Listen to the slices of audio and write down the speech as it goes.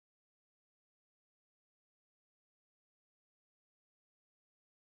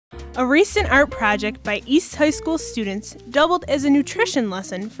A recent art project by East High School students doubled as a nutrition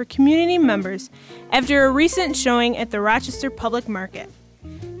lesson for community members after a recent showing at the Rochester Public Market.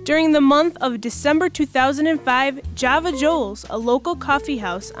 During the month of December 2005, Java Joel's, a local coffee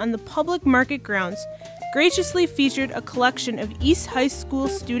house on the public market grounds, graciously featured a collection of East High School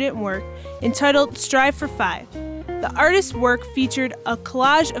student work entitled Strive for Five. The artist's work featured a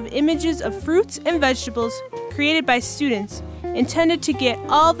collage of images of fruits and vegetables created by students, intended to get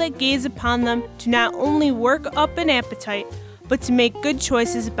all that gaze upon them to not only work up an appetite, but to make good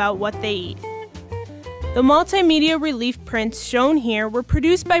choices about what they eat. The multimedia relief prints shown here were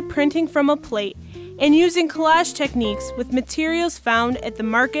produced by printing from a plate and using collage techniques with materials found at the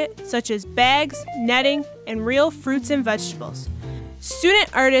market such as bags, netting, and real fruits and vegetables. Student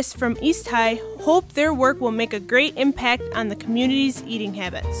artists from East High hope their work will make a great impact on the community's eating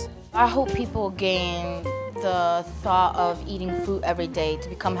habits. I hope people gain the thought of eating fruit every day to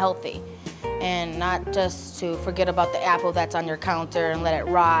become healthy and not just to forget about the apple that's on your counter and let it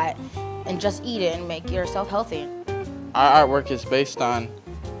rot, and just eat it and make yourself healthy. Our artwork is based on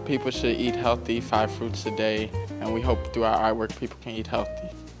people should eat healthy, 5 fruits a day, and we hope through our artwork people can eat healthy.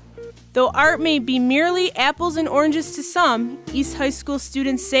 Though art may be merely apples and oranges to some, East High School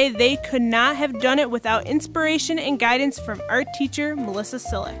students say they could not have done it without inspiration and guidance from art teacher Melissa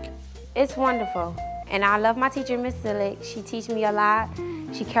Sillick. It's wonderful, and I love my teacher, Miss Sillick. She teaches me a lot.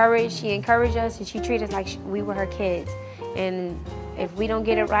 She encouraged us, and she treated us like we were her kids. And if we don't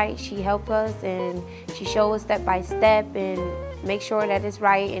get it right, she helped us, and she showed us step by step and make sure that it's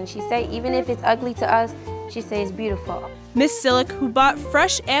right. And she said, even if it's ugly to us, she says it's beautiful. Miss Sillick, who bought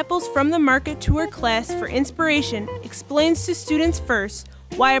fresh apples from the market to her class for inspiration, explains to students first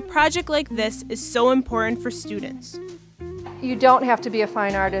why a project like this is so important for students. You don't have to be a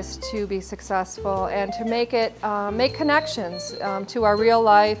fine artist to be successful, and to make connections to our real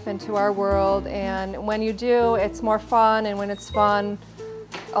life and to our world. And when you do, it's more fun, and when it's fun,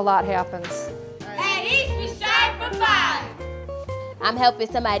 a lot happens. At East, we strive for 5. I'm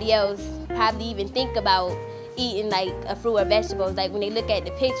helping somebody else probably even think about eating like a fruit or vegetables. Like when they look at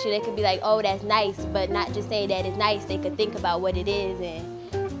the picture, they could be like, oh, that's nice, but not just saying that it's nice. They could think about what it is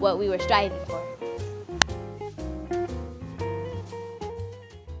and what we were striving for.